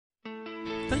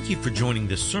Thank you for joining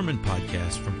this sermon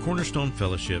podcast from Cornerstone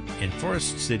Fellowship in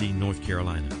Forest City, North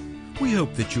Carolina. We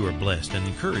hope that you are blessed and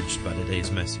encouraged by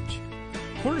today's message.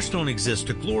 Cornerstone exists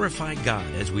to glorify God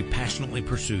as we passionately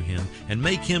pursue Him and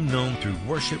make Him known through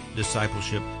worship,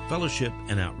 discipleship, fellowship,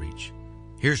 and outreach.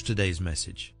 Here's today's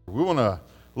message. We want to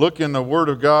look in the Word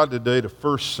of God today to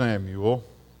 1 Samuel.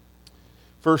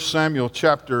 1 Samuel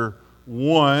chapter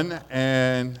 1,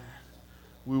 and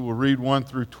we will read 1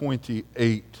 through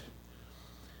 28.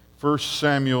 1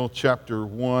 Samuel chapter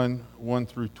 1, 1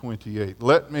 through 28.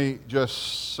 Let me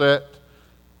just set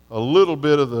a little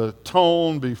bit of the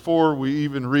tone before we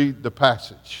even read the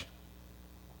passage.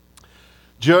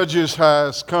 Judges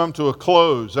has come to a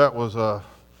close. That was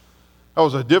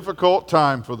a difficult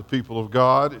time for the people of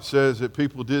God. It says that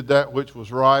people did that which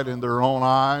was right in their own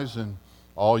eyes, and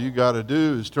all you got to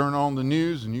do is turn on the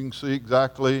news and you can see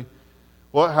exactly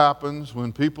what happens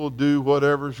when people do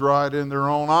whatever's right in their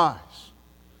own eyes.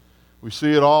 We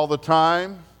see it all the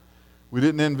time. We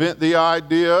didn't invent the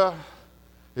idea.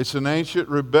 It's an ancient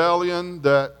rebellion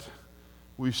that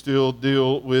we still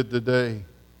deal with today.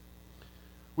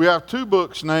 We have two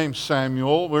books named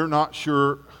Samuel. We're not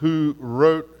sure who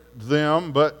wrote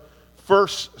them, but 1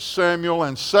 Samuel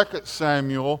and 2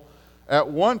 Samuel at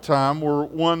one time were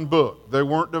one book. They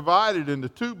weren't divided into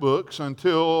two books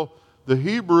until the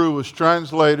Hebrew was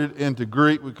translated into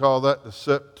Greek. We call that the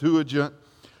Septuagint.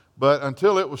 But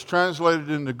until it was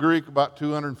translated into Greek about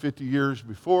 250 years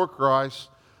before Christ,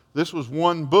 this was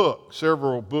one book.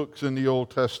 Several books in the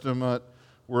Old Testament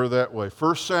were that way.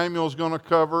 1 Samuel is going to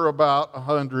cover about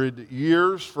 100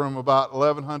 years, from about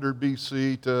 1100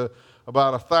 BC to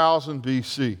about 1000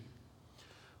 BC.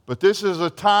 But this is a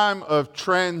time of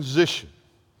transition.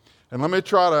 And let me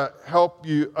try to help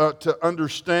you to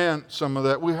understand some of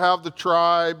that. We have the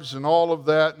tribes and all of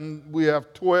that, and we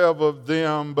have 12 of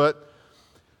them, but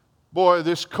boy,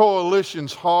 this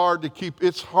coalition's hard to keep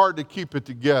it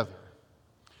together.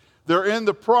 They're in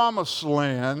the promised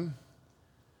land,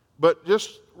 but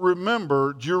just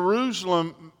remember,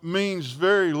 Jerusalem means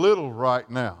very little right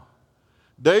now.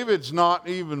 David's not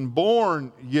even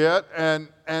born yet,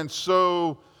 and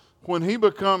so when he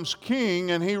becomes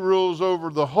king and he rules over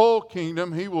the whole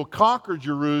kingdom, he will conquer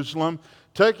Jerusalem,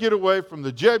 take it away from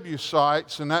the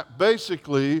Jebusites, and that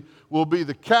basically will be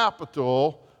the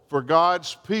capital for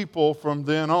God's people from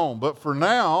then on. But for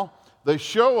now, they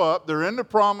show up, they're in the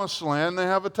promised land, they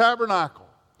have a tabernacle.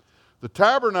 The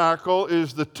tabernacle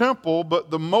is the temple,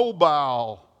 but the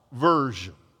mobile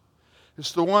version.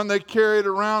 It's the one they carried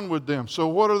around with them. So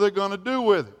what are they going to do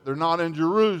with it? They're not in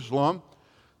Jerusalem.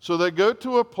 So they go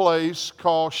to a place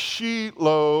called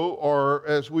Shiloh, or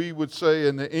as we would say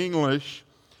in the English,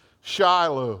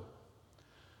 Shiloh.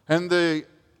 And the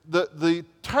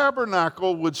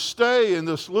tabernacle would stay in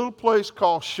this little place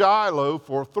called Shiloh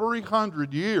for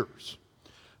 300 years.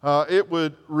 It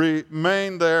would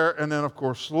remain there, and then, of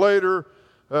course, later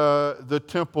the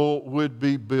temple would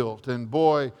be built. And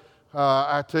boy,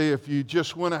 I tell you, if you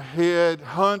just went ahead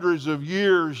hundreds of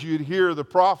years, you'd hear the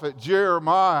prophet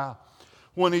Jeremiah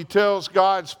when he tells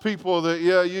God's people that,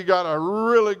 yeah, you got a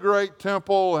really great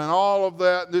temple and all of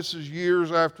that. This is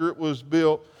years after it was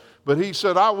built. But he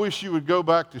said, I wish you would go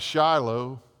back to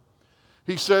Shiloh.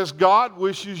 He says, God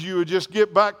wishes you would just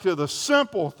get back to the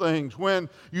simple things when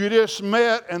you just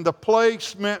met and the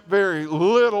place meant very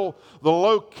little. The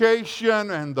location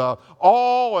and the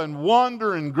awe and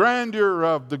wonder and grandeur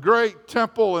of the great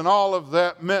temple and all of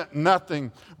that meant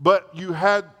nothing. But you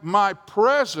had my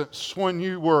presence when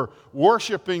you were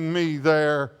worshiping me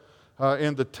there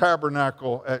in the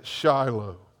tabernacle at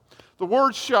Shiloh. The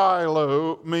word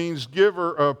Shiloh means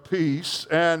giver of peace,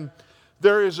 and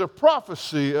there is a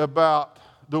prophecy about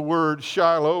the word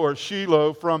Shiloh or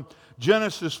Shiloh from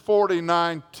Genesis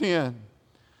 49:10.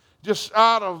 Just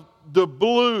out of the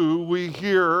blue, we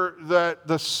hear that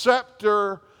the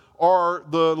scepter or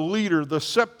the leader, the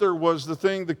scepter was the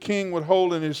thing the king would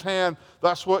hold in his hand.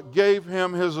 That's what gave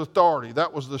him his authority.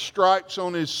 That was the stripes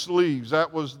on his sleeves.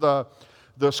 That was the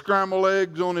scrambled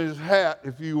eggs on his hat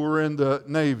if you were in the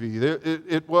Navy.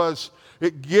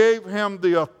 It gave him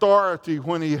the authority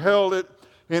when he held it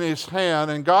in his hand.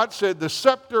 And God said the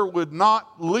scepter would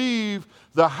not leave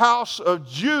the house of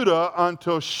Judah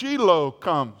until Shiloh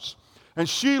comes. And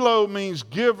Shiloh means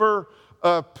giver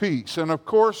of peace. And of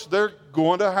course, they're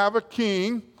going to have a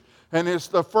king. And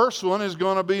the first one is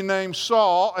going to be named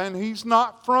Saul, and he's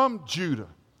not from Judah.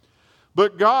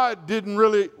 But God didn't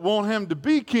really want him to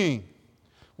be king.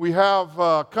 We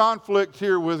have conflict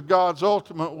here with God's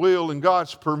ultimate will and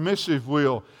God's permissive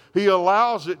will. He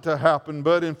allows it to happen,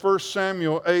 but in 1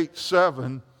 Samuel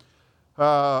 8:7,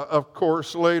 Of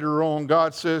course, later on,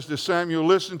 God says to Samuel,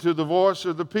 listen to the voice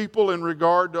of the people in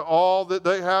regard to all that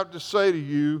they have to say to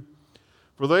you,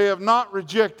 for they have not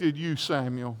rejected you,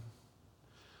 Samuel,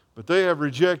 but they have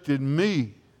rejected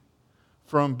me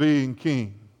from being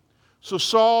king. So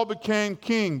Saul became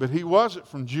king, but he wasn't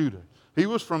from Judah. He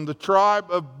was from the tribe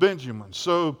of Benjamin.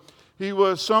 So he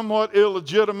was somewhat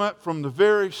illegitimate from the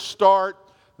very start.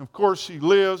 And of course, he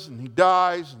lives and he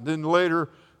dies, and then later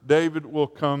David will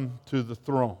come to the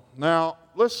throne. Now,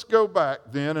 let's go back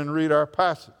then and read our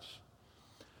passage.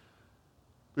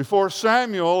 Before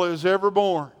Samuel is ever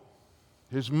born,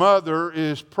 his mother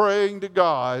is praying to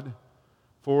God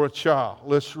for a child.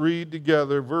 Let's read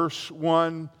together verse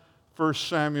 1, 1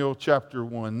 Samuel chapter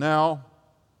 1. Now,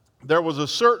 there was a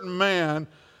certain man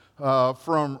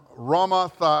from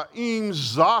Ramathaim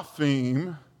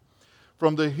Zophim,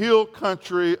 from the hill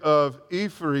country of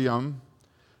Ephraim,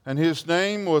 and his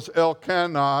name was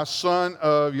Elkanah, son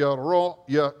of Jeroham,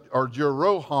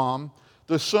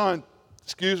 the son,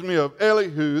 of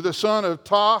Elihu, the son of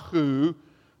Tahu,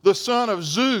 the son of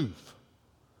Zuph.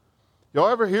 Y'all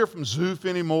ever hear from Zuph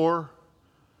anymore?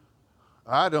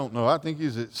 I don't know. I think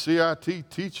he's at CIT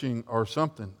teaching or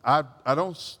something. I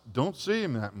don't see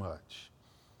him that much.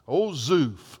 Old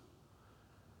Zuph.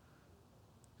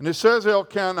 And it says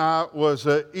Elkanah was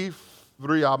an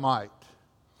Ephraimite.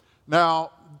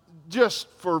 Now, just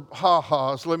for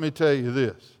ha-has, let me tell you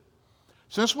this.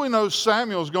 Since we know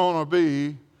Samuel's going to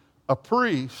be a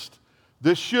priest,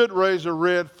 this should raise a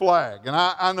red flag. And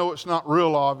I know it's not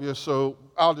real obvious, so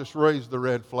I'll just raise the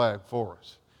red flag for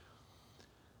us.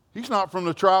 He's not from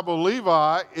the tribe of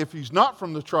Levi. If he's not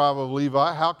from the tribe of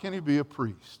Levi, how can he be a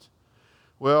priest?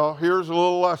 Well, here's a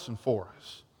little lesson for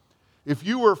us. If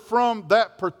you were from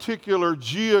that particular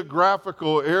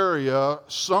geographical area,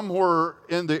 somewhere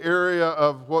in the area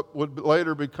of what would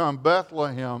later become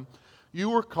Bethlehem, you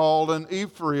were called an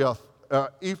Ephraimite.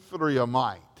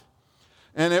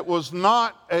 And it was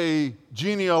not a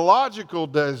genealogical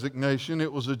designation,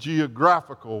 it was a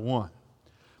geographical one.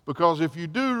 Because if you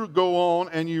do go on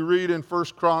and you read in 1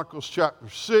 Chronicles chapter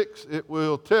 6, it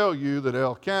will tell you that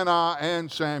Elkanah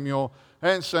and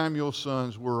Samuel's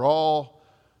sons were all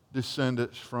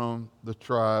descendants from the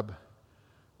tribe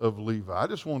of Levi. I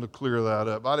just wanted to clear that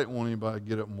up. I didn't want anybody to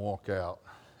get up and walk out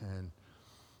and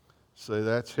say,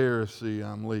 that's heresy,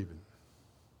 I'm leaving.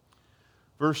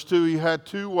 Verse 2, he had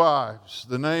 2 wives.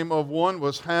 The name of one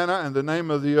was Hannah, and the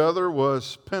name of the other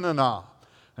was Peninnah.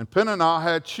 And Peninnah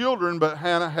had children, but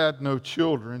Hannah had no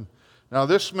children. Now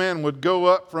this man would go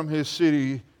up from his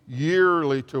city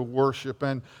yearly to worship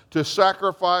and to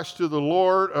sacrifice to the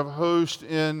Lord of hosts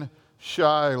in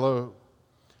Shiloh.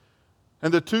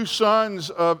 And the 2 sons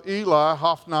of Eli,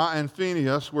 Hophni and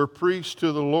Phinehas, were priests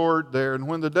to the Lord there. And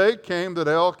when the day came that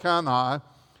Elkanah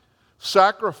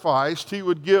sacrificed, he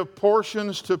would give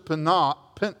portions to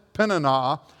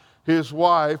Peninnah, his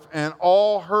wife, and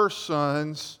all her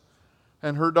sons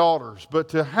and her daughters. But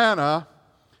to Hannah,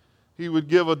 he would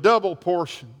give a double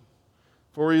portion,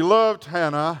 for he loved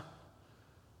Hannah,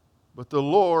 but the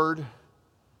Lord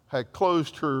had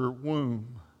closed her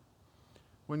womb.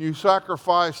 When you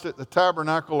sacrificed at the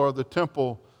tabernacle or the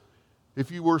temple, if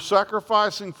you were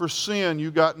sacrificing for sin, you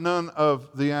got none of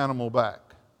the animal back.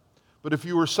 But if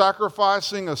you were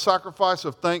sacrificing a sacrifice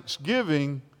of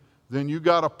thanksgiving, then you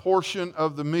got a portion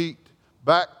of the meat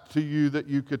back to you that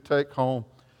you could take home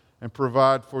and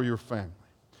provide for your family.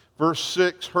 Verse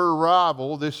 6, her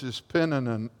rival, this is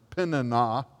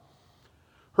Peninnah,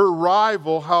 her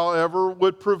rival, however,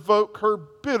 would provoke her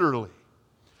bitterly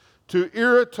to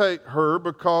irritate her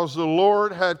because the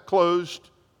Lord had closed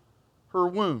her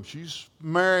womb. She's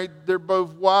married, they're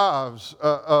both wives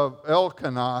of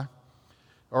Elkanah,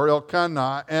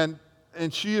 and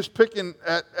she is picking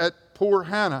at poor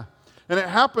Hannah. And it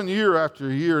happened year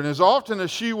after year. And as often as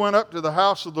she went up to the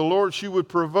house of the Lord, she would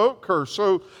provoke her.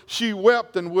 So she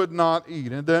wept and would not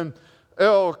eat. And then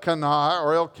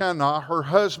Elkanah, her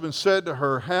husband, said to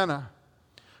her, Hannah,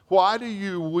 why do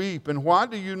you weep? And why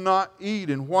do you not eat?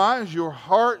 And why is your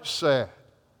heart sad?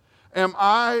 Am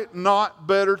I not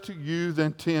better to you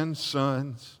than 10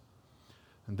 sons?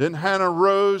 And then Hannah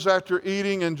rose after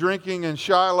eating and drinking in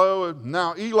Shiloh. And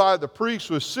now Eli the priest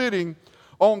was sitting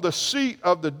on the seat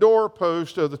of the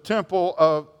doorpost of the temple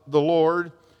of the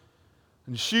Lord.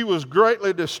 And she was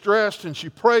greatly distressed, and she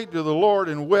prayed to the Lord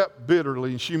and wept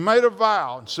bitterly. And she made a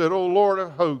vow and said, O Lord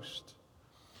of hosts,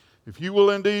 if you will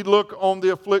indeed look on the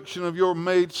affliction of your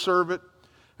maidservant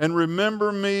and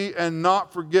remember me and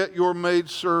not forget your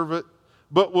maidservant,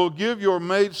 but will give your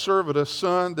maidservant a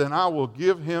son, then I will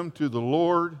give him to the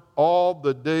Lord all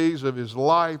the days of his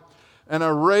life, and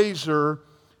a razor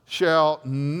shall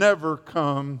never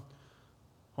come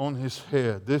on his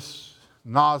head. This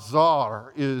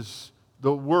Nazar is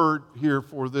the word here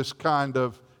for this kind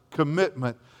of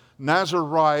commitment.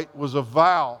 Nazarite was a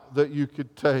vow that you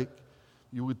could take.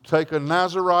 You would take a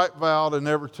Nazarite vow to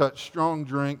never touch strong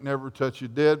drink, never touch a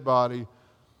dead body,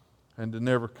 and to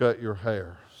never cut your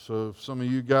hair. So if some of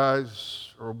you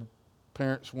guys or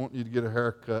parents want you to get a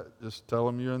haircut, just tell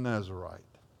them you're a Nazarite.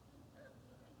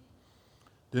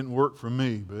 Didn't work for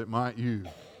me, but it might you.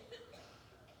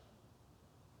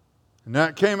 And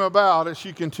that came about as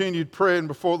she continued praying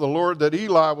before the Lord that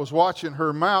Eli was watching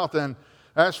her mouth. And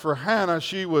as for Hannah,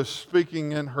 she was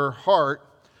speaking in her heart.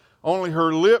 Only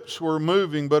her lips were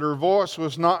moving, but her voice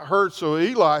was not heard. So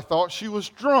Eli thought she was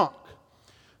drunk.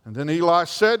 And then Eli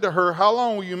said to her, "How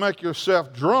long will you make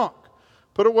yourself drunk?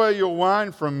 Put away your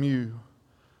wine from you."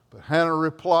 But Hannah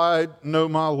replied, "No,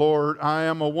 my Lord, I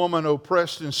am a woman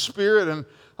oppressed in spirit, and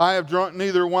I have drunk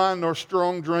neither wine nor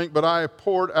strong drink, but I have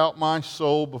poured out my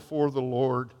soul before the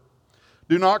Lord.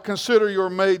 Do not consider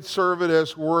your maidservant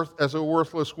as a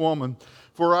worthless woman,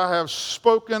 for I have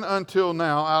spoken until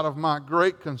now out of my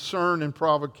great concern and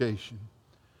provocation."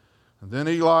 And then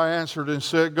Eli answered and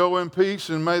said, "Go in peace,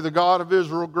 and may the God of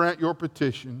Israel grant your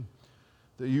petition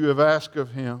that you have asked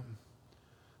of him."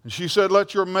 And she said,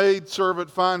 "Let your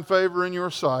maidservant find favor in your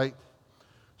sight."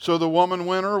 So the woman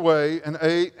went her way and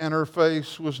ate, and her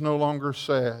face was no longer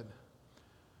sad.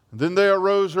 And then they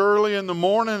arose early in the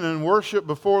morning and worshiped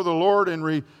before the Lord and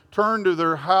returned to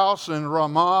their house in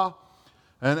Ramah.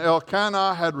 And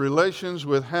Elkanah had relations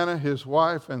with Hannah his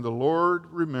wife, and the Lord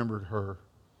remembered her.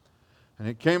 And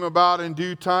it came about in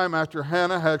due time after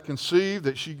Hannah had conceived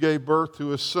that she gave birth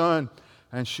to a son,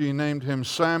 and she named him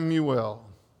Samuel,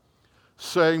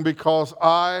 saying, "Because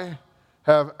I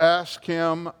have asked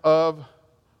him of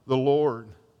the Lord."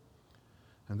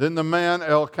 And then the man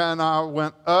Elkanah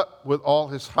went up with all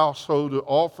his household to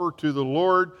offer to the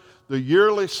Lord the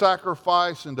yearly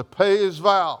sacrifice and to pay his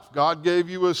vow. If God gave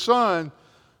you a son,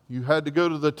 you had to go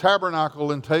to the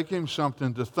tabernacle and take him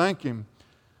something to thank him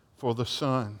for the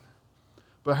son.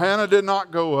 But Hannah did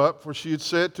not go up, for she had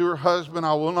said to her husband,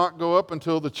 "I will not go up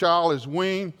until the child is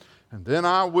weaned, and then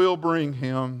I will bring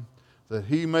him, that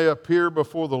he may appear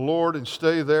before the Lord and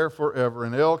stay there forever."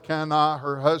 And Elkanah,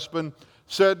 her husband,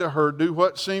 said to her, "Do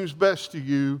what seems best to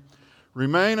you.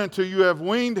 Remain until you have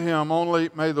weaned him,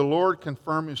 only may the Lord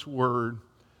confirm his word."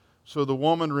 So the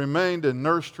woman remained and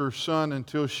nursed her son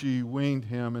until she weaned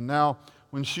him. And now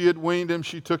when she had weaned him,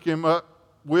 she took him up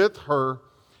with her,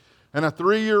 and a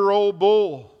 3-year-old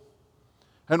bull,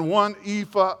 and 1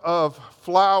 ephah of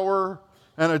flour,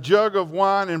 and a jug of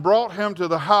wine, and brought him to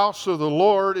the house of the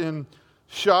Lord in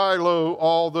Shiloh,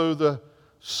 although the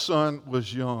son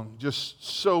was young. Just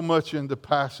so much in the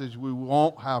passage we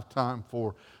won't have time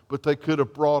for, but they could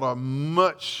have brought a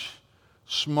much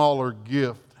smaller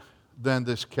gift than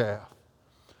this calf.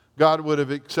 God would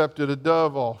have accepted a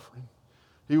dove offering.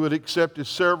 He would have accepted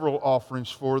several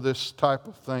offerings for this type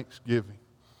of thanksgiving.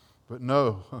 But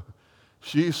no,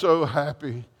 she's so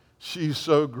happy. She's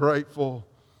so grateful.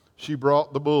 She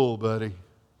brought the bull, buddy.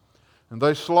 And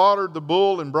they slaughtered the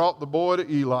bull and brought the boy to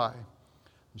Eli.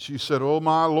 And she said, "Oh,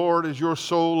 my Lord, as your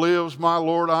soul lives, my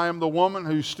Lord, I am the woman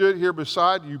who stood here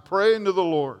beside you praying to the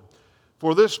Lord.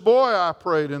 For this boy I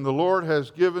prayed, and the Lord has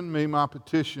given me my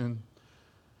petition,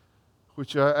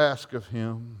 which I ask of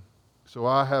him. So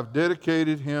I have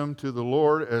dedicated him to the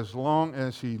Lord. As long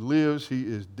as he lives, he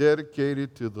is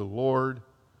dedicated to the Lord."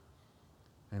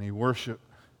 And he worshiped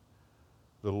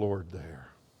the Lord there.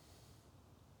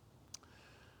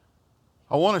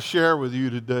 I want to share with you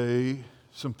today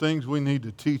some things we need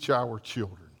to teach our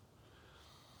children.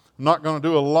 I'm not going to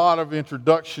do a lot of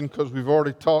introduction because we've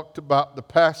already talked about the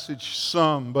passage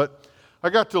some, but I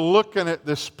got to looking at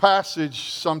this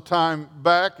passage sometime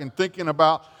back and thinking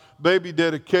about baby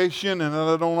dedication, and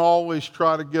I don't always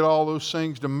try to get all those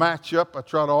things to match up. I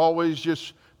try to always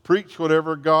just preach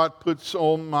whatever God puts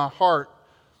on my heart.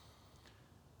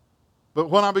 But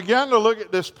when I began to look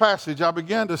at this passage, I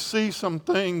began to see some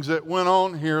things that went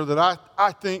on here that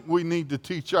I think we need to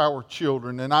teach our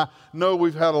children. And I know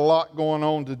we've had a lot going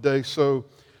on today, so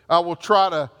I will try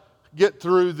to get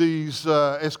through these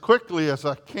as quickly as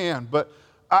I can. But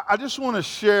I just want to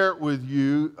share with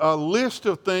you a list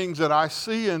of things that I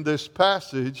see in this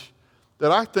passage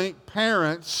that I think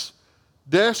parents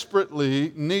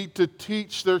desperately need to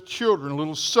teach their children.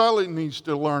 Little Sully needs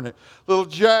to learn it. Little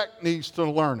Jack needs to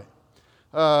learn it.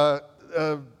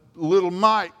 Little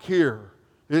Mike here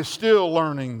is still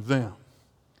learning them.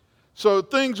 So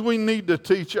things we need to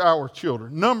teach our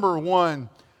children. Number one,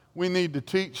 we need to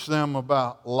teach them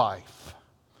about life.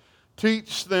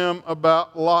 teach them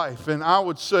about life. And I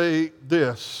would say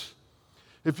this.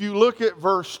 If you look at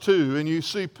verse 2 and you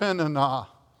see Peninnah,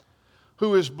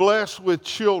 who is blessed with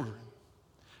children,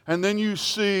 and then you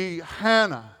see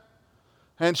Hannah,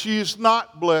 and she is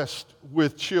not blessed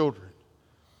with children.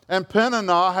 And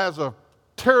Peninnah has a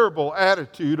terrible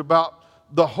attitude about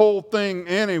the whole thing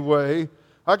anyway.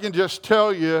 I can just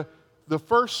tell you, the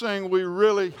first thing we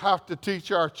really have to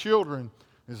teach our children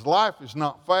is life is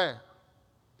not fair.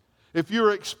 If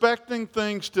you're expecting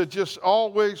things to just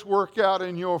always work out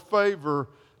in your favor,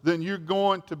 then you're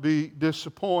going to be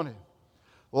disappointed.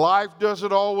 Life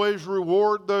doesn't always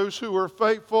reward those who are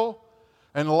faithful,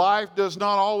 and life does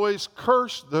not always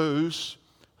curse those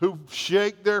who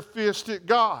shake their fist at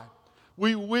God.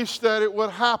 We wish that it would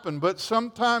happen, but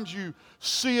sometimes you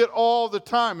see it all the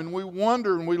time, and we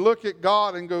wonder and we look at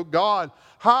God and go, God,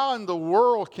 how in the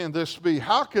world can this be?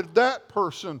 How could that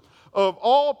person of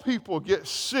all people get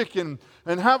sick and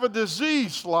have a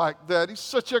disease like that? He's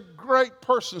such a great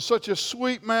person, such a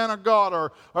sweet man of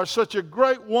God, or such a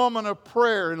great woman of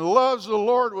prayer and loves the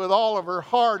Lord with all of her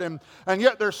heart. And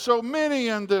yet there's so many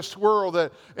in this world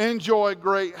that enjoy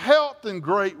great health and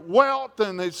great wealth,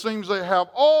 and it seems they have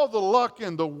all the luck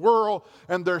in the world,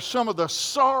 and they're some of the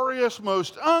sorriest,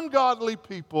 most ungodly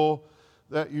people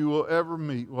that you will ever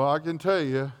meet. Well, I can tell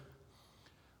you,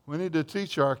 we need to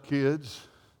teach our kids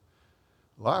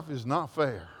life is not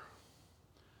fair.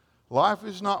 Life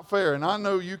is not fair. And I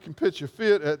know you can pitch a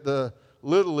fit at the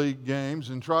Little League games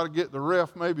and try to get the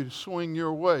ref maybe to swing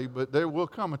your way, but there will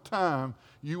come a time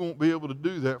you won't be able to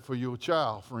do that for your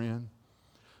child, friend.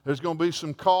 There's going to be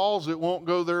some calls that won't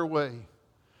go their way,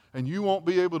 and you won't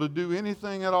be able to do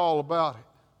anything at all about it.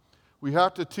 We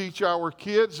have to teach our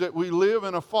kids that we live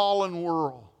in a fallen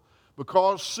world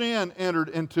because sin entered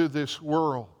into this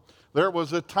world. There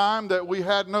was a time that we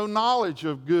had no knowledge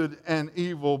of good and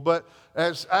evil, but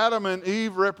as Adam and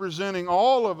Eve representing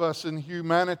all of us in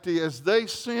humanity, as they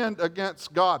sinned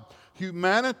against God,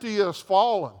 humanity is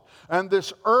fallen, and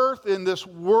this earth and this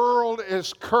world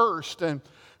is cursed. And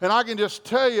I can just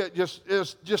tell you,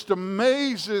 it just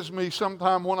amazes me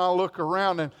sometimes when I look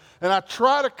around and I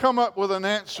try to come up with an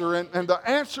answer, and the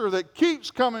answer that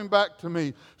keeps coming back to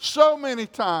me so many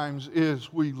times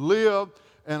is we live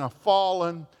in a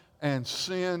fallen and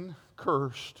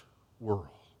sin-cursed world.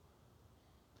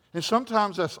 And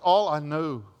sometimes that's all I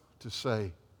know to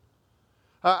say.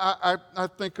 I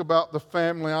think about the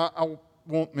family. I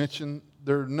won't mention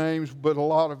their names, but a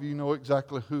lot of you know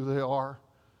exactly who they are.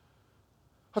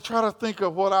 I try to think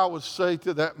of what I would say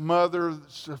to that mother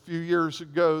a few years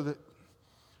ago that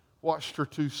watched her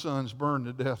two sons burn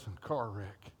to death in a car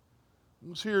wreck. It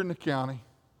was here in the county.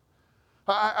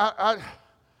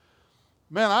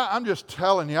 I'm just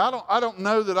telling you, I don't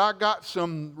know that I got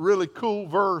some really cool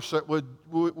verse that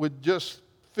would just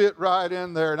fit right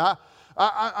in there. And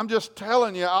I'm just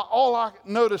telling you, all I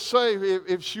know to say,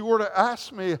 if she were to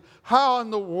ask me, how in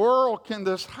the world can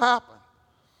this happen?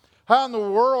 How in the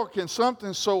world can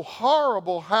something so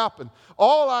horrible happen?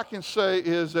 All I can say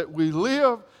is that we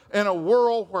live in a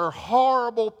world where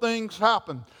horrible things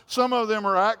happen. Some of them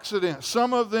are accidents.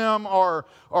 Some of them are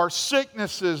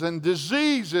sicknesses and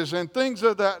diseases and things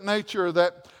of that nature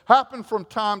that happen from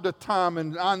time to time.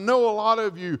 And I know a lot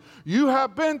of you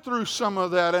have been through some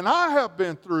of that, and I have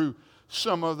been through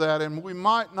some of that, and we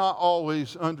might not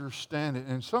always understand it.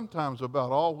 And sometimes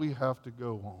about all we have to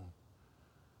go on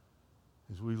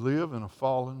is we live in a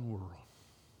fallen world,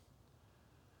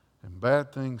 and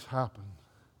bad things happen.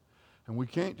 And we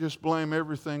can't just blame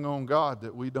everything on God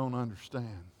that we don't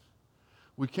understand.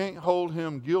 We can't hold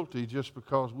Him guilty just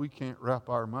because we can't wrap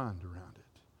our mind around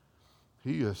it.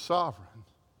 He is sovereign.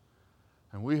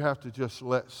 And we have to just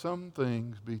let some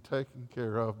things be taken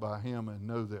care of by Him and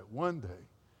know that one day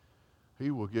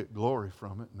He will get glory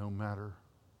from it no matter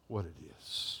what it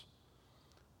is.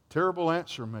 Terrible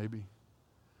answer maybe.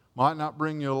 Might not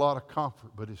bring you a lot of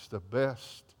comfort, but it's the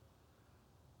best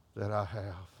that I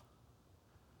have.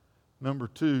 Number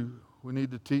 2, we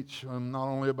need to teach them not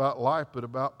only about life, but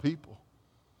about people.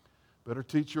 Better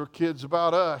teach your kids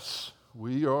about us.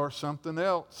 We are something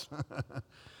else.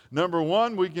 Number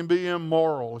 1, we can be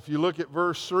immoral. If you look at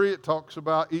verse 3, it talks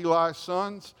about Eli's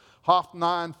sons, Hophni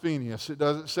and Phinehas. It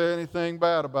doesn't say anything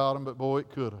bad about them, but boy,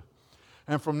 it could have.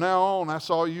 And from now on,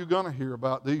 that's all you're going to hear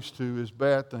about these two is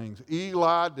bad things.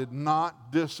 Eli did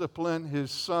not discipline his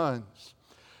sons.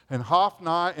 And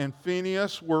Hophni and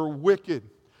Phinehas were wicked.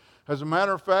 As a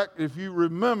matter of fact, if you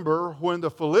remember when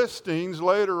the Philistines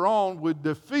later on would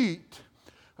defeat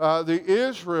the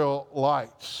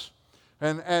Israelites,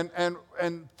 And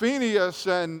Phinehas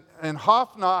and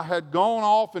Hophni had gone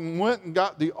off and went and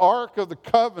got the Ark of the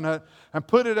Covenant and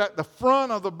put it at the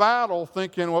front of the battle,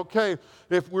 thinking, okay,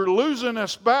 if we're losing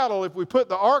this battle, if we put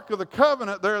the Ark of the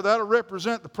Covenant there, that'll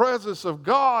represent the presence of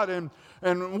God,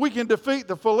 and we can defeat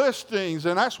the Philistines.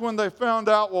 And that's when they found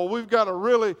out, well, we've got a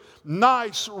really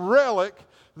nice relic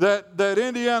that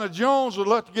Indiana Jones would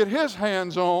like to get his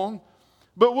hands on,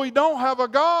 but we don't have a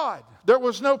God. There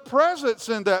was no presence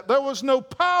in that. There was no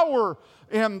power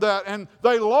in that. And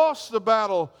they lost the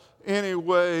battle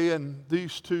anyway, and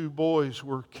these two boys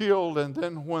were killed. And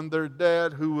then when their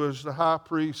dad, who was the high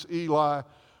priest, Eli,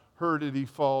 heard it, he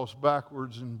falls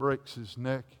backwards and breaks his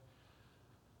neck.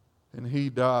 And he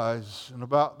dies. And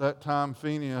about that time,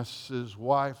 Phinehas, his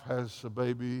wife, has a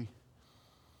baby.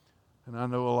 And I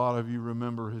know a lot of you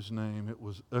remember his name. It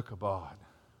was Ichabod.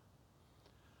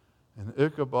 And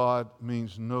Ichabod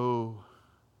means no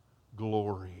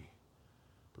glory,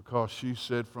 because she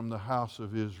said, from the house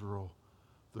of Israel,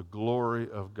 the glory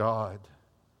of God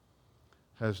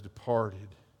has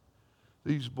departed.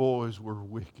 These boys were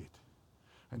wicked.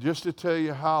 And just to tell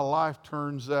you how life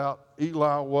turns out,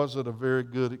 Eli wasn't a very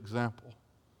good example,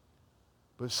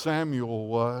 but Samuel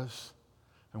was.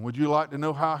 And would you like to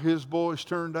know how his boys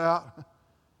turned out?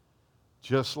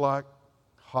 Just like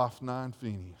Hophni and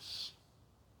Phinehas.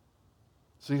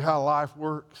 See how life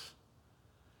works?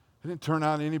 It didn't turn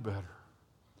out any better.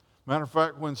 Matter of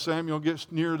fact, when Samuel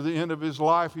gets near to the end of his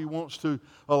life, he wants to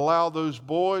allow those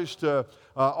boys to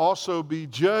also be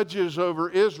judges over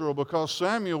Israel, because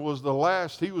Samuel was the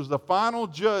last, he was the final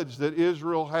judge that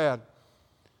Israel had.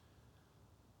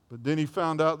 But then he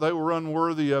found out they were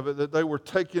unworthy of it, that they were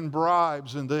taking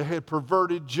bribes and they had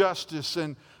perverted justice,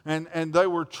 and they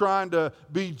were trying to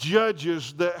be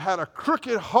judges that had a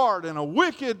crooked heart and a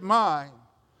wicked mind.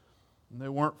 And they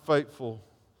weren't faithful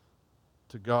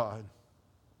to God.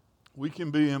 We can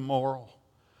be immoral.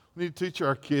 We need to teach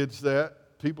our kids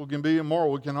that. People can be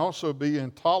immoral. We can also be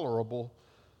intolerable.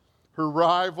 Her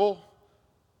rival,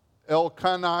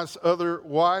 Elkanah's other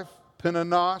wife,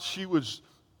 Peninnah, she was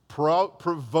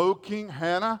provoking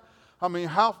Hannah. I mean,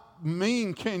 how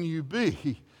mean can you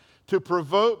be to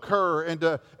provoke her?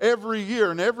 And every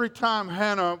year and every time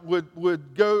Hannah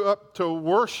would go up to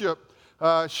worship,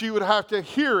 she would have to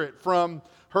hear it from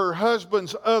her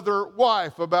husband's other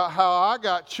wife about how I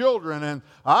got children and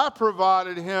I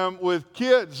provided him with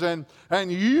kids and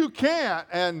you can't.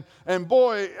 And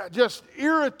boy, it just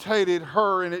irritated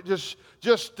her, and it just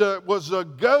was a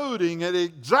goading. It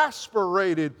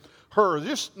exasperated her.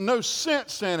 Just no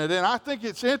sense in it. And I think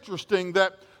it's interesting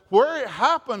that where it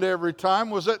happened every time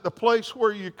was at the place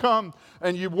where you come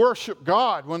and you worship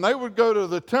God. When they would go to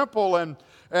the temple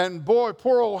and boy,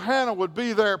 poor old Hannah would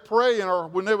be there praying, or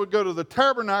when they would go to the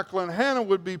tabernacle and Hannah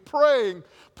would be praying,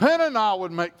 Peninnah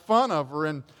would make fun of her.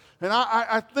 And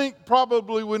I think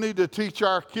probably we need to teach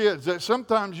our kids that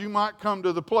sometimes you might come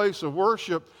to the place of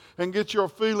worship and get your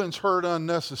feelings hurt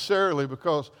unnecessarily,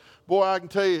 because, boy, I can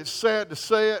tell you it's sad to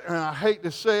say it and I hate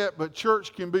to say it, but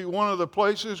church can be one of the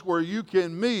places where you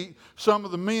can meet some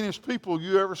of the meanest people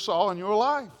you ever saw in your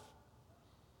life.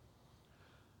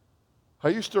 I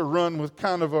used to run with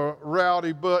kind of a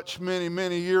rowdy bunch many,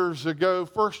 many years ago.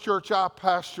 First church I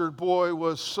pastored, boy,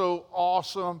 was so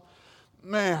awesome.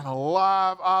 Man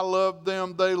alive, I loved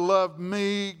them. They loved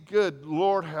me. Good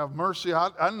Lord have mercy.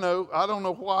 I don't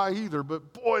know why either,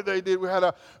 but boy, they did. We had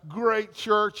a great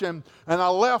church, and I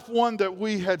left one that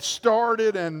we had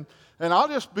started, and I'll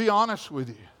just be honest with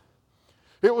you.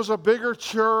 It was a bigger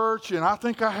church, and I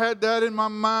think I had that in my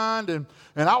mind, and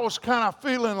I was kind of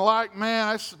feeling like,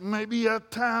 man, it's maybe a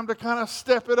time to kind of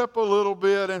step it up a little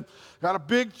bit, and got a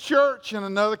big church in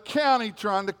another county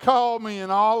trying to call me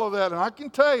and all of that. And I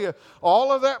can tell you,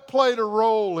 all of that played a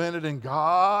role in it, and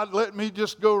God let me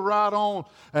just go right on.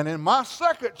 And in my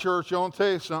second church, I want to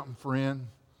tell you something, friend.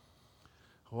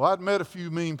 Well, I'd met a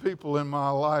few mean people in my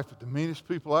life, but the meanest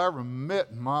people I ever met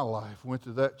in my life went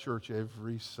to that church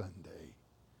every Sunday.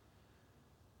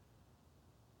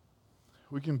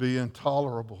 We can be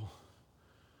intolerable.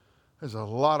 There's a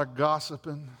lot of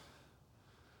gossiping.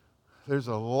 There's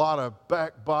a lot of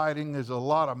backbiting. There's a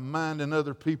lot of minding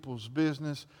other people's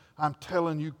business. I'm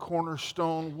telling you,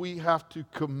 Cornerstone, we have to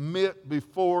commit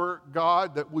before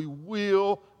God that we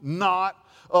will not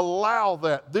allow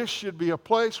that. This should be a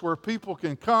place where people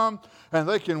can come and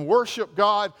they can worship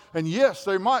God. And yes,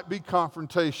 there might be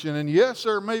confrontation. And yes,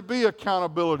 there may be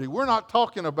accountability. We're not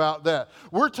talking about that.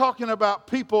 We're talking about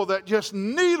people that just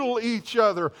needle each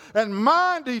other and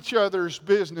mind each other's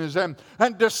business and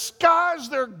disguise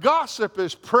their gossip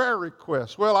as prayer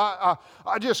requests. Well,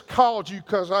 I just called you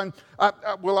because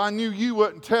I knew you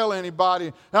wouldn't tell anybody.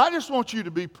 And I just want you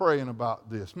to be praying about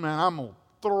this. Man, I'm going to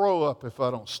throw up if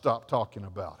I don't stop talking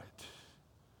about it.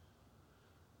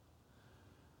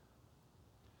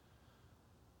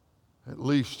 At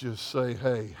least just say,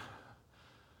 hey,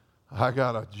 I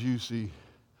got a juicy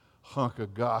hunk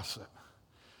of gossip.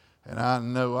 And I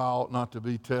know I ought not to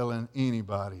be telling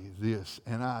anybody this.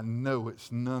 And I know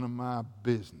it's none of my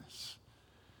business.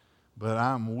 But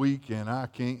I'm weak and I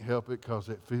can't help it because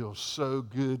it feels so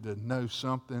good to know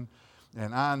something.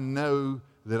 And I know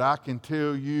that I can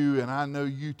tell you, and I know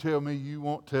you tell me you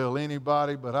won't tell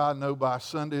anybody, but I know by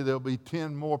Sunday there'll be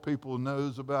 10 more people who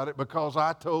knows about it because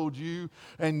I told you,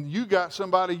 and you got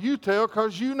somebody you tell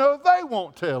because you know they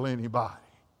won't tell anybody.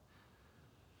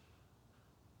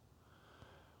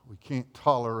 We can't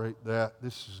tolerate that.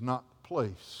 This is not the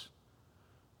place.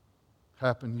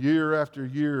 Happened year after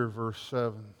year, verse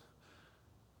 7.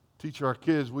 Teach our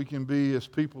kids we can be, as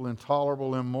people,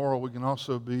 intolerable, immoral. We can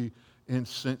also be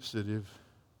insensitive.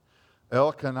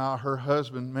 Elkanah, her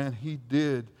husband, man, he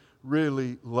did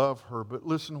really love her. But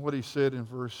listen to what he said in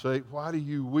verse 8. Why do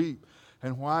you weep?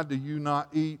 And why do you not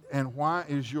eat? And why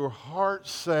is your heart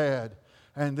sad?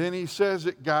 And then he says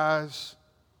it, guys.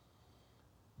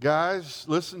 Guys,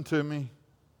 listen to me.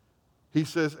 He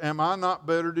says, am I not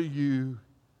better to you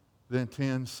than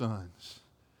 10 sons?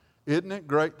 Isn't it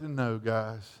great to know,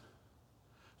 guys,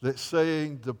 that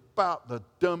saying about the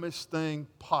dumbest thing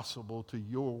possible to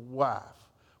your wife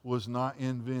was not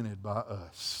invented by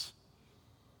us?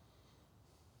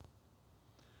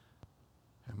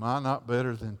 Am I not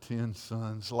better than 10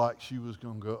 sons? Like she was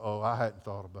going to go, oh, I hadn't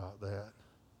thought about that.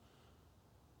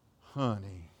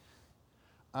 Honey,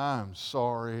 I'm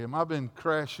sorry. Am I been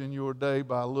crashing your day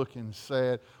by looking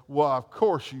sad? Well, of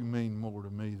course you mean more to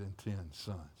me than 10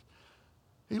 sons.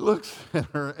 He looks at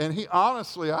her, and he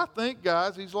honestly, I think,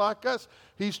 guys, he's like us.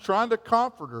 He's trying to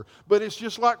comfort her. But it's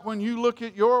just like when you look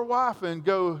at your wife and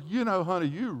go, you know, honey,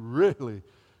 you really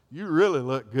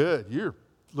look good. You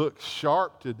look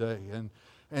sharp today.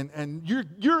 And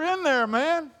you're in there,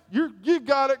 man. You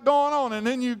got it going on. And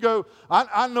then you go,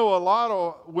 I know a lot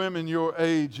of women your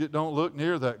age that don't look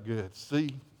near that good. See,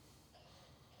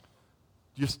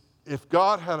 just if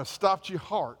God had stopped your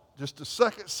heart just a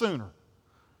second sooner,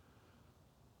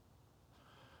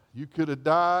 you could have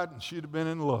died and she'd have been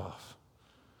in love.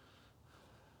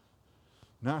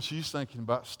 Now she's thinking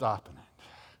about stopping it.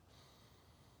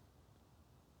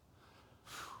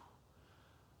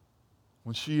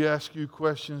 When she asks you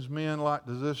questions, men, like,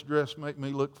 does this dress make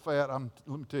me look fat? Let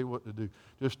me tell you what to do.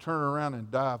 Just turn around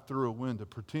and dive through a window.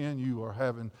 Pretend you are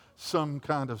having some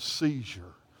kind of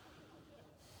seizure.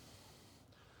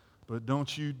 But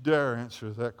don't you dare answer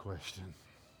that question.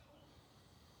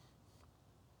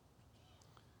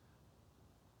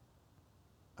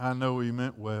 I know he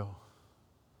meant well.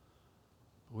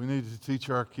 We need to teach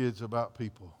our kids about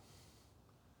people.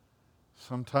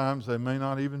 Sometimes they may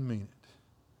not even mean it.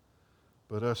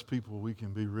 But us people, we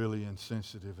can be really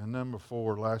insensitive. And number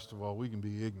 4, last of all, we can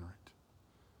be ignorant.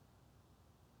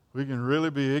 We can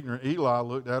really be ignorant. Eli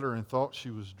looked at her and thought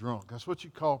she was drunk. That's what you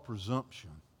call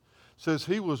presumption. It says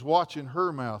he was watching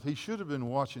her mouth. He should have been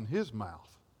watching his mouth.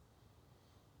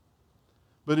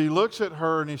 But he looks at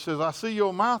her and he says, I see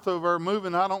your mouth over there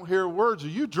moving. I don't hear words. Are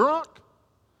you drunk?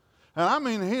 And I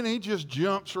mean, he just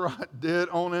jumps right dead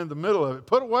on in the middle of it.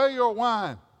 Put away your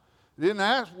wine. He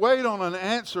didn't wait on an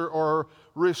answer or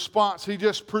response. He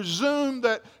just presumed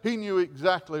that he knew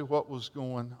exactly what was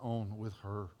going on with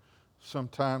her.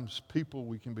 Sometimes people,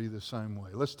 we can be the same way.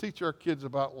 Let's teach our kids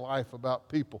about life, about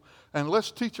people. And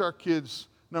let's teach our kids,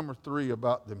 number 3,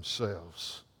 about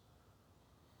themselves.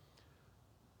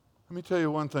 Let me tell you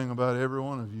one thing about every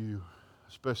one of you,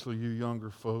 especially you younger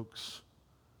folks.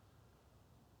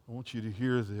 I want you to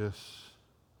hear this.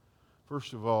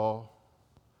 First of all,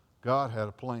 God had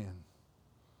a plan.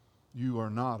 You are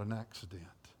not an accident.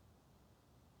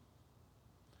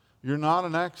 You're not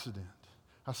an accident.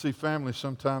 I see families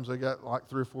sometimes, they got like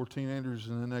 3 or 4 teenagers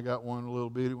and then they got one little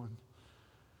bitty one.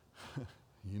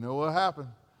 You know what happened?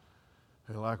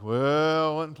 They're like,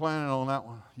 well, I wasn't planning on that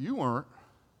one. You weren't.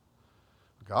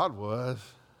 God was.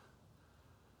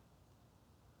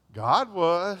 God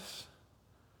was.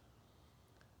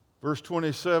 Verse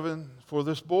 27, for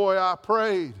this boy I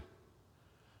prayed.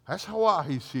 That's why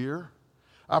he's here.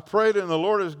 I prayed and the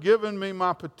Lord has given me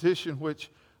my petition which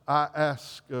I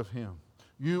ask of him.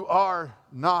 You are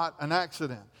not an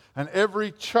accident. And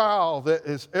every child that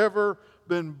has ever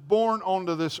been born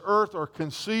onto this earth or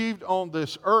conceived on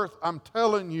this earth, I'm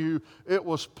telling you, it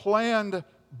was planned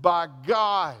by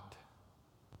God.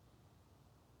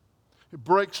 It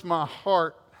breaks my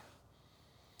heart.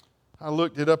 I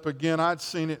looked it up again. I'd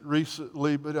seen it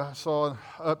recently, but I saw an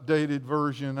updated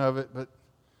version of it. But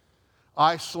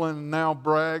Iceland now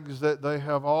brags that they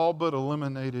have all but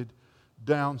eliminated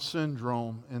Down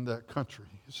syndrome in that country.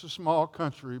 It's a small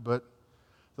country, but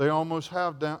they almost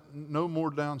have no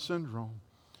more Down syndrome.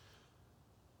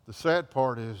 The sad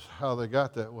part is how they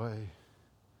got that way.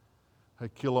 They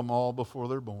kill them all before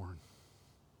they're born.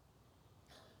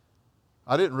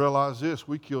 I didn't realize this.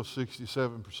 We kill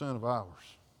 67% of ours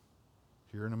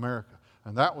here in America.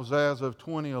 And that was as of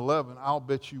 2011. I'll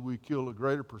bet you we kill a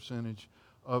greater percentage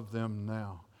of them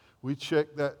now. We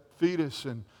check that fetus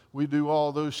and we do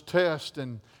all those tests,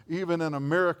 and even in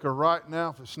America right now,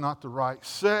 if it's not the right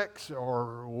sex,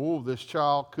 or this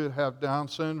child could have Down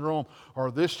syndrome,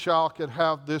 or this child could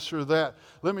have this or that,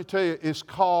 let me tell you, it's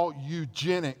called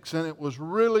eugenics, and it was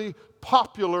really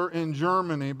popular in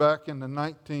Germany back in the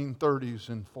 1930s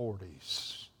and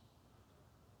 40s.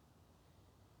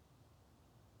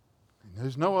 And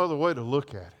there's no other way to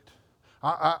look at it.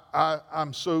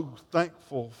 I'm so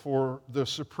thankful for the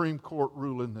Supreme Court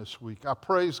ruling this week. I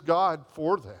praise God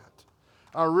for that.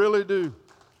 I really do.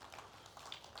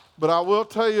 But I will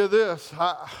tell you this,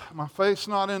 my faith's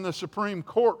not in the Supreme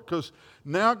Court, because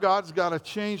now God's got to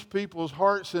change people's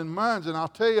hearts and minds. And I'll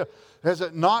tell you, has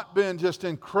it not been just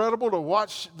incredible to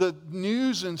watch the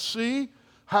news and see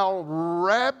how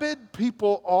rabid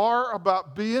people are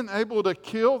about being able to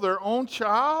kill their own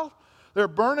child? They're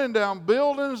burning down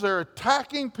buildings. They're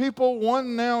attacking people.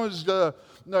 One now is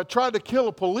tried to kill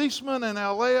a policeman in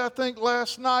L.A., I think,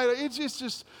 last night.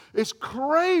 It's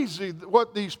crazy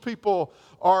what these people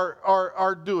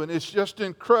are doing. It's just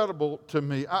incredible to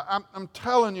me. I'm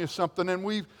telling you something, and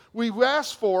we've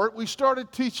asked for it. We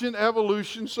started teaching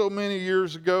evolution so many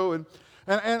years ago, and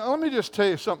let me just tell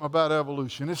you something about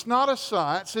evolution. It's not a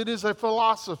science. It is a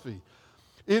philosophy.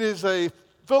 It is a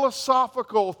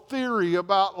philosophical theory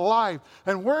about life.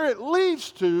 And where it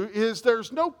leads to is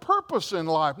there's no purpose in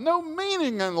life, no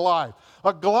meaning in life.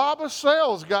 A glob of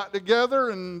cells got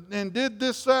together and did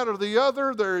this, that, or the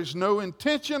other. There is no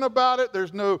intention about it.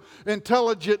 There's no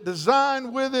intelligent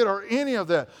design with it or any of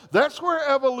that. That's where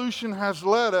evolution has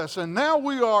led us. And now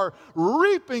we are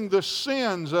reaping the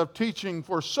sins of teaching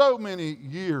for so many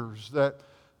years that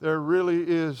there really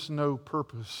is no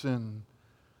purpose in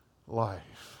life.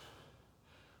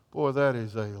 Boy, that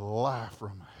is a lie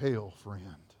from hell,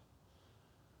 friend.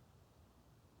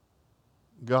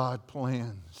 God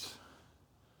plans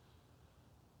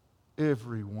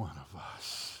every one of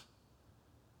us.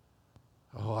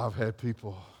 Oh, I've had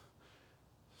people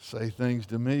say things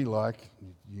to me like,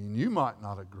 you might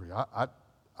not agree.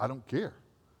 I don't care.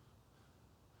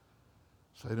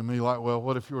 Say to me like, well,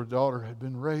 what if your daughter had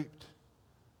been raped?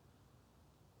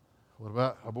 What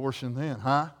about abortion then,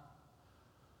 huh?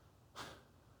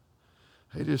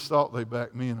 They just thought they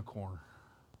backed me in a corner.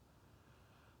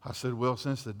 I said, well,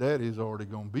 since the daddy's already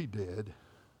going to be dead,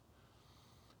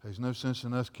 there's no sense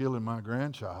in us killing my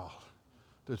grandchild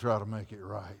to try to make it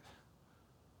right.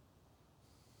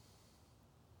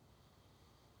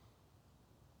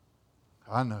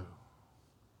 I know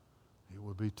it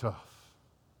would be tough.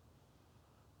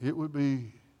 It would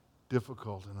be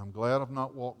difficult, and I'm glad I've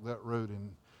not walked that road.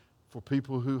 And for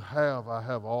people who have, I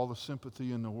have all the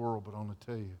sympathy in the world, but I want to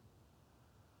tell you,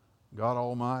 God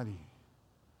Almighty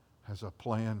has a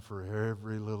plan for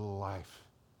every little life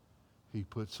He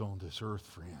puts on this earth,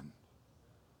 friend.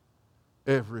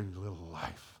 Every little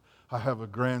life. I have a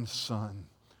grandson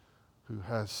who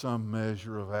has some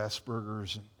measure of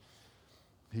Asperger's, and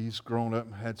he's grown up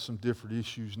and had some different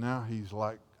issues. Now he's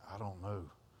like, I don't know.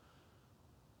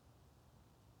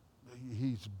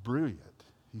 He's brilliant.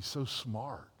 He's so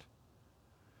smart.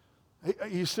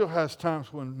 He still has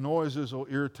times when noises will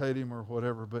irritate him or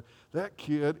whatever, but that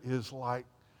kid is like,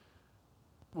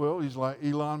 well, he's like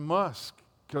Elon Musk,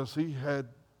 because he had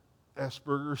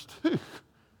Asperger's too.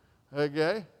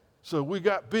 Okay? So we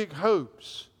got big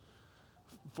hopes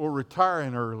for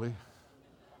retiring early.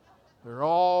 They're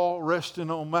all resting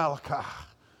on Malachi.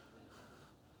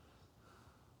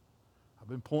 I've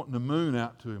been pointing the moon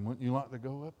out to him. Wouldn't you like to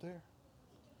go up there?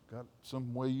 Got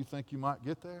some way you think you might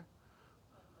get there?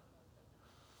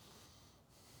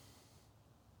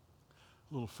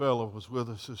 Little fellow was with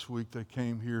us this week. They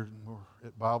came here and were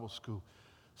at Bible school.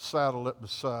 Saddled up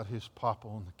beside his papa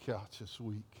on the couch this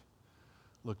week.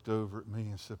 Looked over at me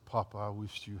and said, Papa, I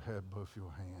wished you had both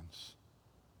your hands.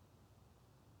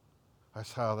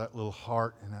 That's how that little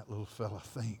heart and that little fella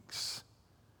thinks.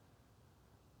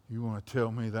 You want to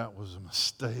tell me that was a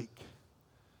mistake?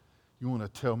 You want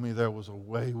to tell me there was a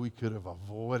way we could have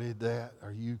avoided that?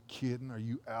 Are you kidding? Are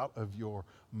you out of your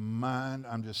mind?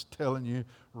 I'm just telling you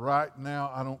right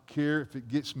now, I don't care if it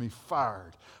gets me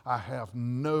fired. I have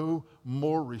no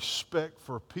more respect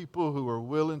for people who are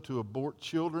willing to abort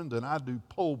children than I do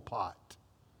Pol Pot.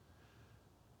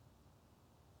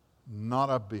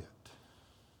 Not a bit.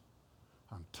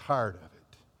 I'm tired of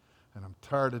it. And I'm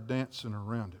tired of dancing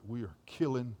around it. We are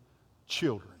killing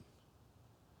children.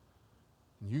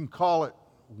 You can call it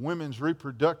women's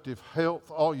reproductive health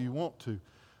all you want to.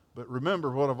 But remember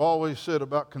what I've always said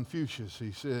about Confucius.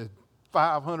 He said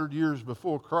 500 years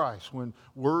before Christ, when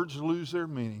words lose their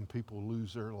meaning, people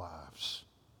lose their lives.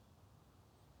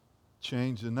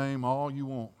 Change the name all you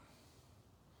want.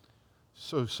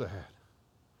 So sad.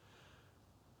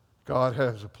 God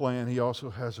has a plan. He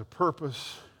also has a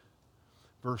purpose.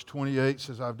 Verse 28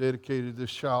 says, I've dedicated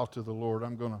this child to the Lord.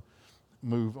 I'm going to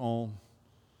move on.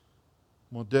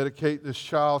 I'm going to dedicate this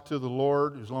child to the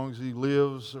Lord. As long as he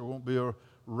lives, there won't be a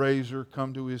razor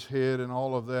come to his head and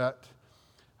all of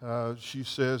that. She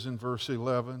says in verse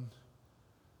 11,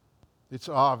 it's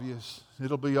obvious.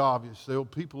 It'll be obvious.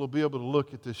 People will be able to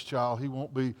look at this child. He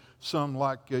won't be some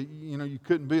like, you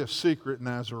couldn't be a secret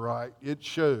Nazirite. It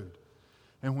showed.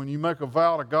 And when you make a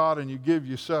vow to God and you give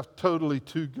yourself totally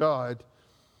to God,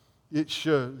 it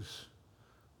shows.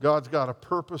 God's got a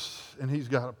purpose and He's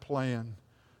got a plan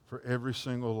for every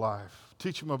single life.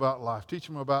 Teach them about life. Teach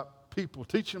them about people.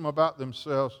 Teach them about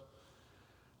themselves.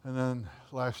 And then,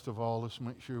 last of all, let's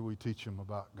make sure we teach them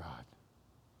about God.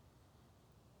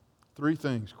 3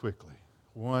 things quickly.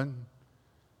 1,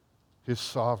 His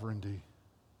sovereignty.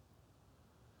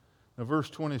 Now, verse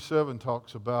 27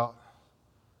 talks about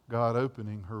God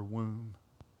opening her womb.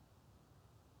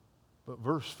 But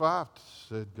verse 5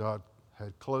 said God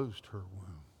had closed her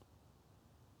womb.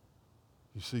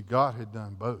 You see, God had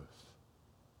done both.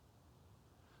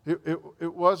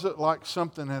 It wasn't like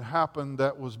something had happened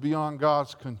that was beyond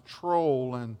God's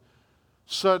control and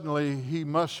suddenly He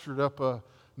mustered up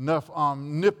enough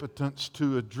omnipotence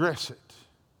to address it.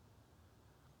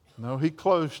 No, He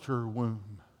closed her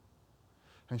womb.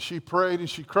 And she prayed and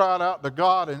she cried out to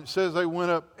God, and it says they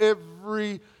went up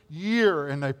every year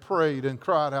and they prayed and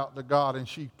cried out to God, and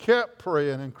she kept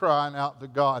praying and crying out to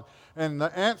God. And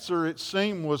the answer, it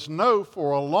seemed, was no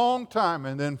for a long time.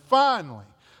 And then finally,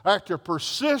 after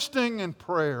persisting in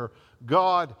prayer,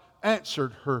 God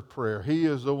answered her prayer. He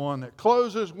is the one that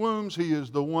closes wombs. He is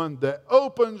the one that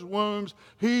opens wombs.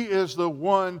 He is the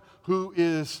one who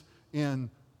is in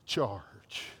charge.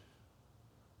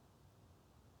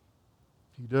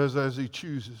 He does as He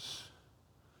chooses.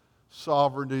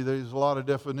 Sovereignty, there's a lot of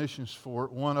definitions for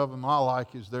it. One of them I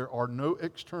like is there are no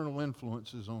external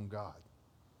influences on God.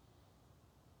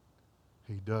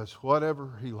 He does whatever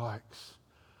He likes,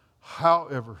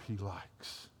 however He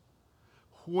likes,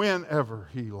 whenever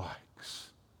He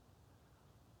likes.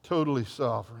 Totally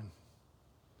sovereign.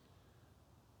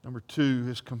 Number 2,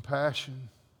 His compassion.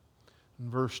 In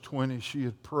verse 20, she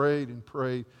had prayed and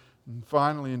prayed, and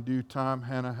finally in due time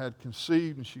Hannah had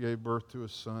conceived and she gave birth to a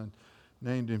son,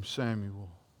 named him Samuel.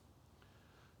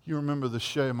 You remember the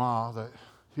Shema, that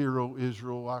Hear, O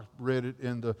Israel. I read it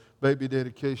in the baby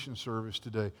dedication service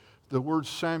today. The word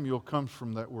Samuel comes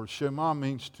from that word. Shema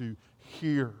means to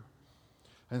hear.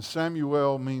 And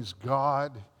Samuel means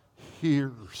God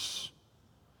hears.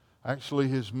 Actually,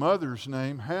 his mother's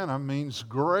name, Hannah, means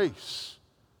grace.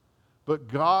 But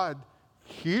God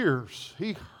hears.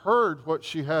 He heard what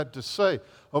she had to say.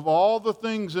 Of all the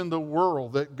things in the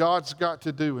world that God's got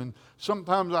to do, and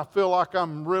sometimes I feel like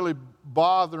I'm really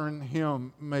bothering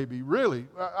Him, maybe. Really.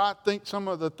 I think some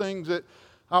of the things that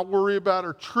I worry about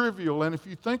are trivial. And if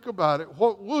you think about it,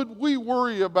 what would we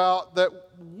worry about that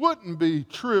wouldn't be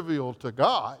trivial to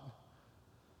God?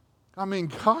 I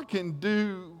mean, God can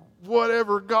do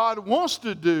whatever God wants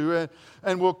to do.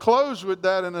 And we'll close with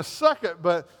that in a second.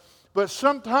 But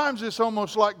sometimes it's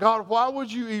almost like, God, why would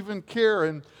you even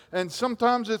care? And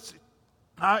sometimes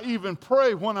I even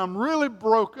pray when I'm really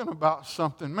broken about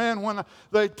something. Man, when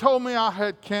they told me I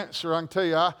had cancer, I can tell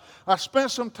you, I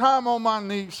spent some time on my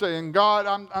knees saying, God,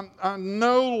 I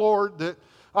know, Lord, that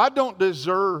I don't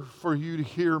deserve for you to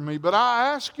hear me, but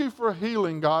I ask you for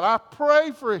healing, God. I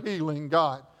pray for healing,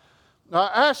 God.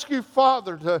 I ask you,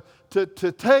 Father, to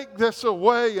take this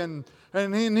away. And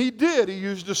He did. He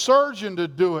used a surgeon to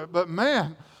do it. But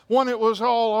man, when it was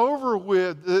all over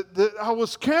with, that I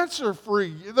was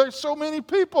cancer-free. There's so many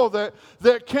people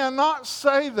that cannot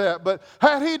say that. But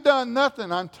had He done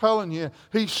nothing, I'm telling you,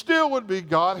 He still would be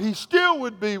God. He still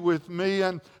would be with me.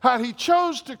 And had He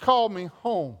chose to call me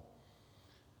home,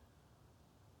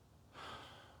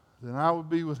 then I would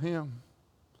be with Him.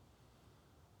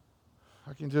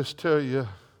 I can just tell you,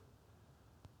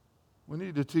 we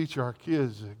need to teach our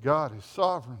kids that God is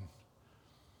sovereign.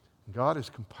 God is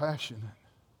compassionate.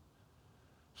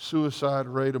 Suicide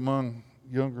rate among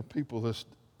younger people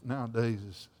nowadays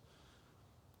is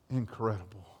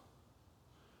incredible.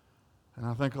 And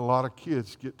I think a lot of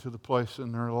kids get to the place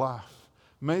in their life.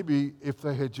 Maybe if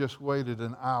they had just waited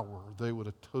an hour, they would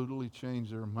have totally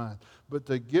changed their mind. But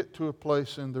they get to a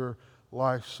place in their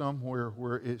life somewhere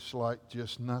where it's like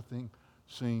just nothing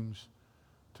seems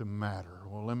to matter.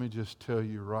 Well, let me just tell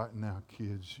you right now,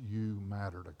 kids, you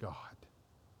matter to God.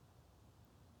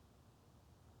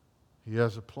 He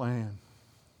has a plan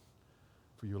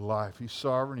for your life. He's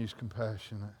sovereign. He's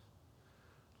compassionate.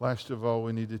 Last of all,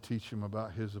 we need to teach him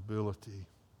about his ability.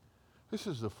 This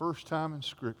is the first time in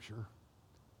Scripture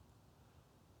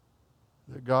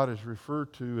that God is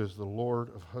referred to as the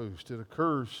Lord of hosts. It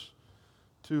occurs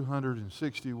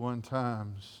 261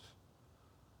 times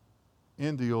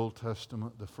in the Old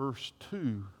Testament. The first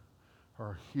two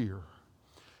are here.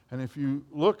 And if you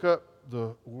look up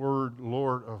the word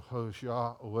Lord of hosts,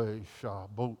 Yahweh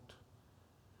Shabbat,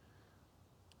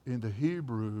 in the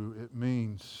Hebrew it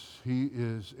means he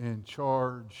is in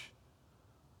charge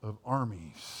of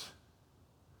armies.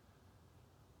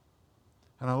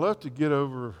 And I love to get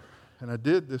over, and I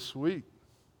did this week,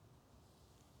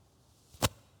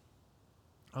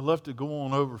 I love to go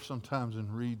on over sometimes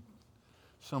and read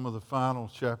some of the final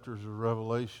chapters of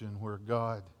Revelation where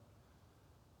God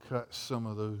cut some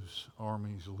of those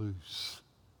armies loose.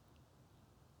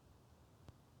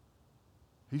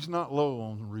 He's not low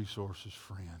on resources,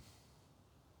 friend.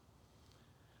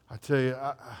 I tell you,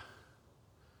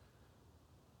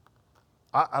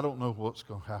 I don't know what's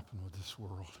going to happen with this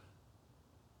world.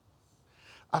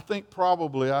 I think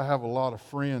probably I have a lot of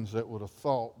friends that would have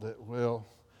thought that, well,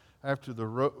 after the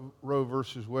Roe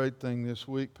versus Wade thing this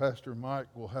week, Pastor Mike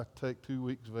will have to take 2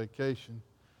 weeks vacation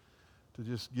to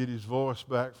just get his voice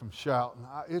back from shouting.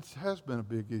 It has been a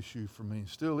big issue for me. It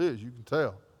still is, you can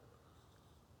tell.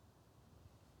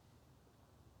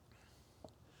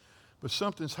 But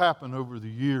something's happened over the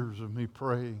years of me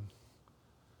praying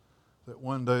that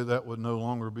one day that would no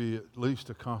longer be at least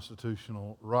a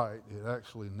constitutional right. It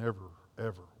actually never,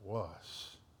 ever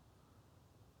was.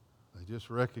 They just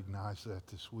recognized that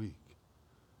this week.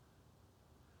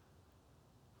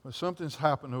 But something's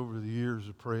happened over the years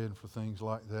of praying for things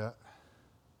like that.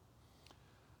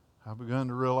 I've begun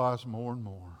to realize more and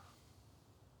more.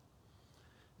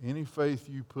 Any faith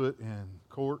you put in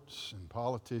courts and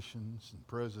politicians and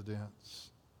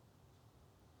presidents,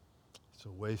 it's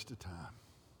a waste of time.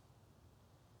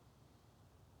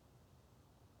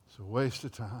 It's a waste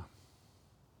of time.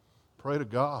 Pray to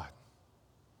God.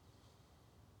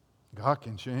 God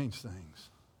can change things.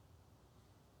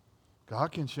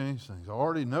 God can change things. I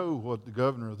already know what the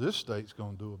governor of this state's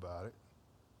going to do about it.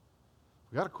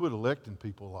 We've got to quit electing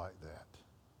people like that.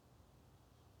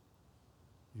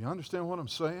 You understand what I'm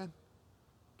saying?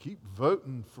 Keep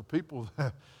voting for people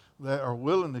that are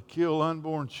willing to kill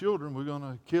unborn children. We're going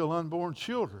to kill unborn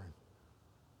children.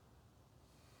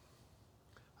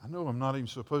 I know I'm not even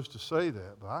supposed to say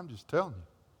that, but I'm just telling you.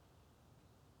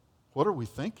 What are we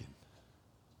thinking?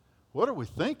 What are we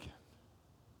thinking?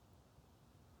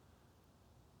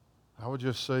 I would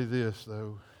just say this,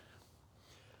 though.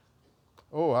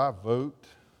 Oh, I vote.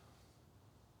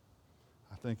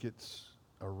 I think it's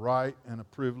a right and a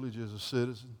privilege as a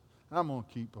citizen. And I'm going to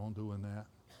keep on doing that.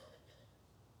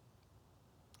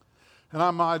 And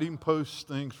I might even post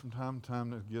things from time to time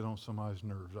that get on somebody's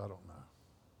nerves. I don't know.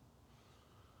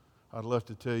 I'd love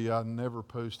to tell you I never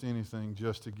post anything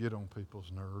just to get on people's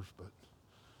nerves, but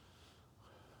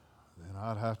then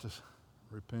I'd have to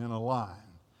repent of lying.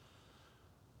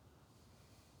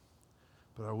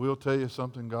 But I will tell you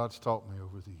something God's taught me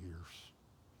over the years.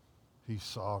 He's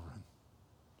sovereign.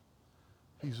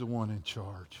 He's the one in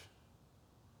charge.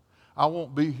 I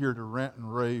won't be here to rant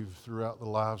and rave throughout the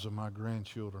lives of my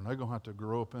grandchildren. They're going to have to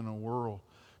grow up in a world,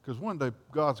 because one day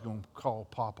God's going to call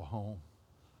Papa home.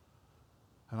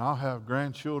 And I'll have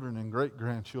grandchildren and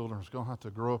great-grandchildren that's going to have to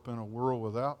grow up in a world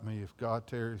without me if God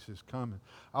tarries his coming.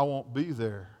 I won't be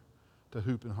there to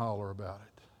hoop and holler about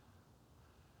it.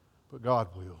 But God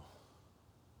will.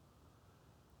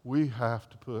 We have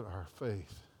to put our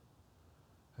faith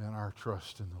and our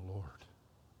trust in the Lord.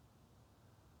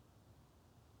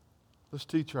 Let's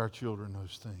teach our children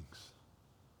those things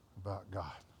about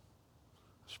God.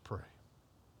 Let's pray.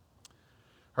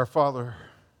 Our Father,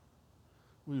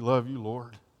 we love you,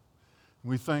 Lord.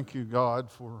 We thank you,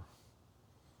 God, for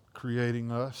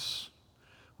creating us.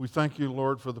 We thank you,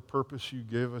 Lord, for the purpose you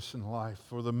give us in life,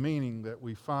 for the meaning that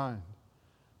we find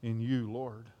in you,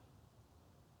 Lord.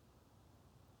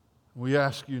 We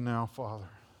ask you now, Father,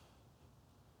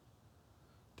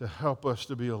 to help us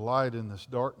to be a light in this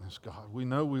darkness, God. We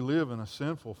know we live in a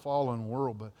sinful, fallen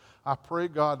world, but I pray,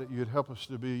 God, that you'd help us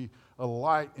to be a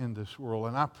light in this world.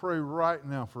 And I pray right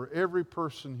now for every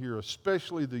person here,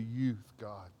 especially the youth,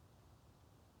 God,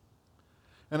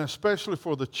 and especially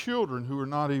for the children who are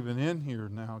not even in here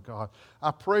now, God.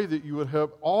 I pray that you would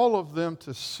help all of them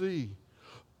to see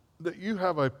that you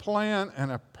have a plan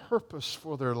and a purpose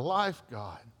for their life,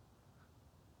 God.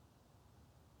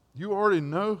 You already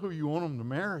know who you want them to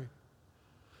marry.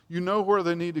 You know where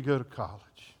they need to go to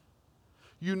college.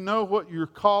 You know what you're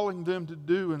calling them to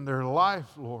do in their life,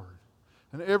 Lord.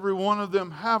 And every one of them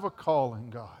have a calling,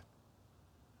 God.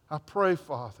 I pray,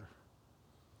 Father,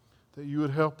 that you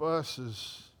would help us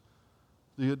as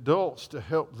the adults to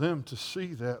help them to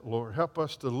see that, Lord. Help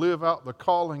us to live out the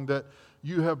calling that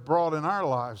you have brought in our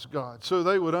lives, God, so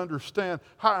they would understand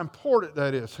how important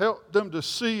that is. Help them to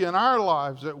see in our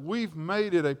lives that we've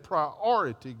made it a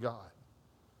priority, God.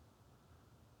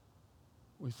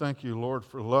 We thank you, Lord,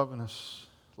 for loving us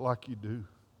like you do,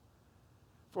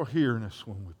 for hearing us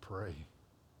when we pray.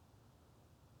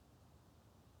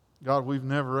 God, we've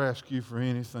never asked you for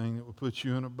anything that would put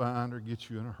you in a bind or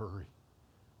get you in a hurry.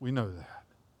 We know that.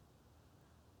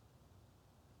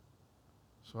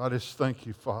 So I just thank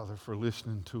you, Father, for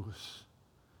listening to us.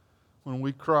 When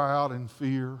we cry out in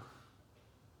fear,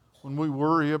 when we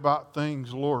worry about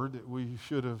things, Lord, that we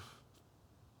should have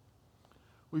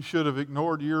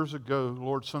ignored years ago,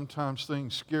 Lord, sometimes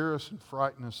things scare us and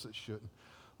frighten us that shouldn't.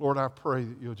 Lord, I pray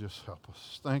that you'll just help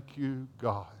us. Thank you,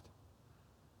 God,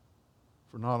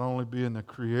 for not only being the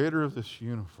creator of this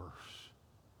universe,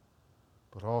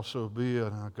 but also being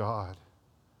a God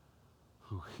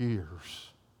who hears.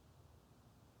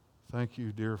 Thank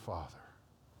you, dear Father.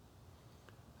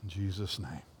 In Jesus'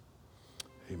 name,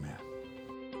 amen.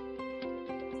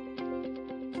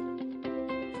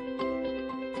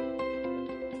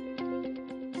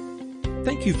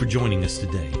 Thank you for joining us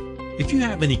today. If you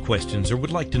have any questions or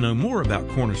would like to know more about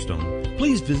Cornerstone,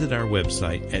 please visit our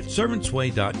website at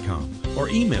servantsway.com or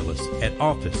email us at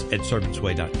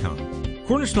office@servantsway.com.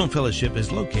 Cornerstone Fellowship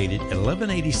is located at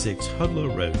 1186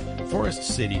 Hudlow Road, Forest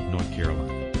City, North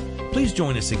Carolina. Please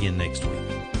join us again next week.